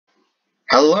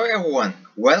Hello everyone,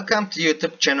 welcome to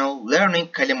YouTube channel Learning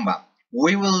Kalimba.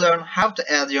 We will learn how to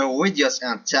add your videos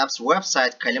and tabs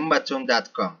website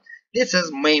kalimbatune.com. This is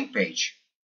main page.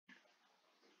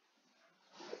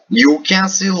 You can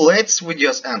see latest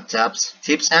videos and tabs,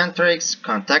 tips and tricks,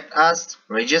 contact us,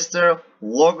 register,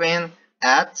 login,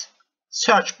 add,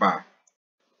 search bar.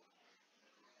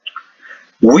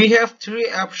 We have three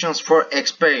options for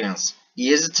experience: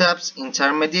 easy tabs,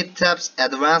 intermediate tabs,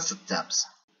 advanced tabs.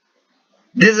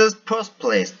 This is post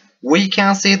place. We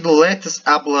can see the latest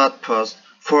upload post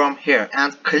from here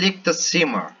and click the see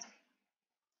more.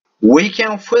 We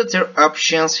can filter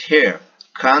options here: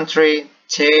 country,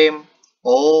 theme,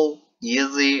 all,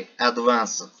 easy,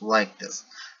 advanced, like this.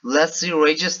 Let's see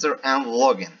register and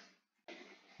login.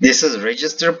 This is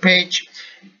register page.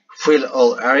 Fill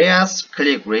all areas,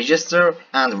 click register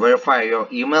and verify your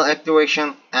email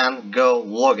activation and go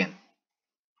login.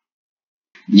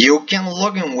 You can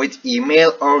log in with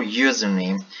email or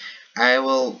username. I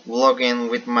will log in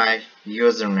with my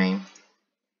username.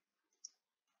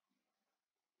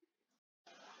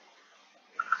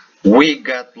 We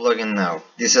got login now.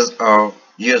 This is our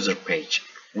user page.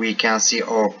 We can see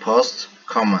our post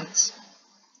comments.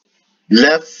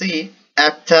 Let's see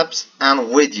add tabs and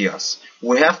videos.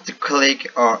 We have to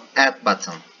click our add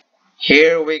button.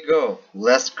 Here we go.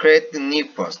 Let's create the new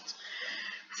post.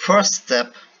 First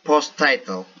step, post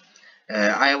title.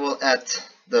 I will add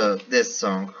this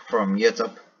song from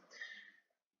YouTube.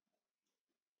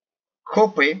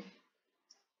 Copy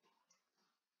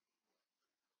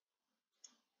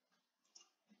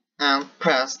and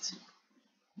paste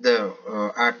the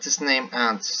artist name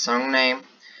and song name.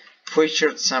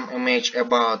 Featured some image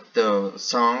about the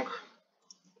song.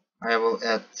 I will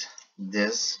add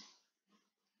this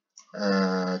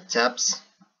tabs.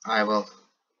 I will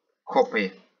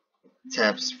copy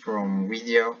tabs from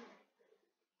video.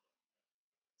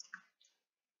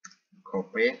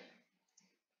 Copy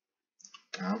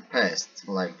and paste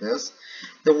like this.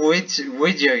 The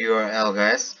video URL,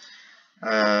 guys.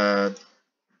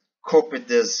 Copy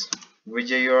this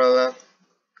video URL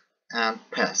and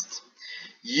paste.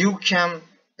 You can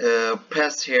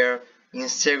paste here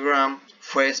Instagram,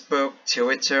 Facebook,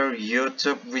 Twitter,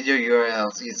 YouTube video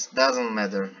URLs. It doesn't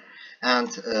matter. And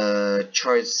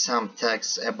choose some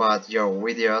text about your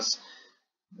videos.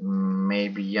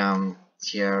 Maybe young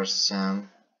tears and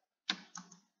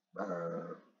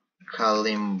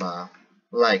Kalimba,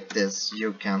 like this.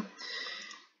 You can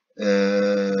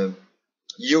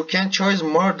choose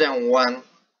more than one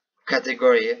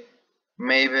category.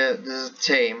 Maybe this is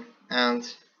theme and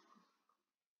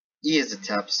easy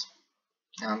tabs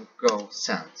and go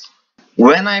send.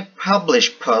 When I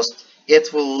publish post,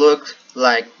 it will look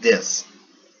like this.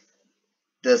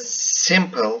 The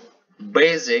simple,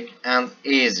 basic and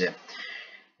easy.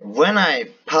 When I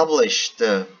publish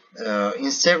the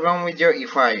Instagram video,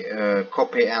 if I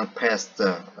copy and paste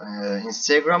the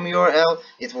Instagram URL,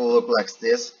 it will look like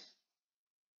this.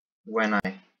 When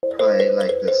I play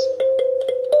like this,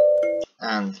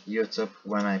 and YouTube,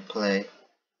 when I play,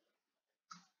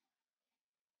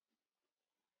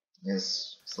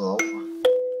 is slow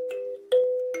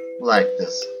like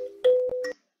this.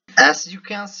 As you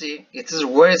can see, it is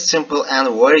very simple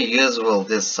and very useful,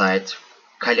 this site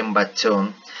Kalimba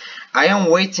Tune. I am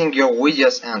waiting your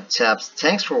videos and tabs.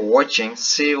 Thanks for watching.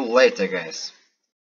 See you later, guys.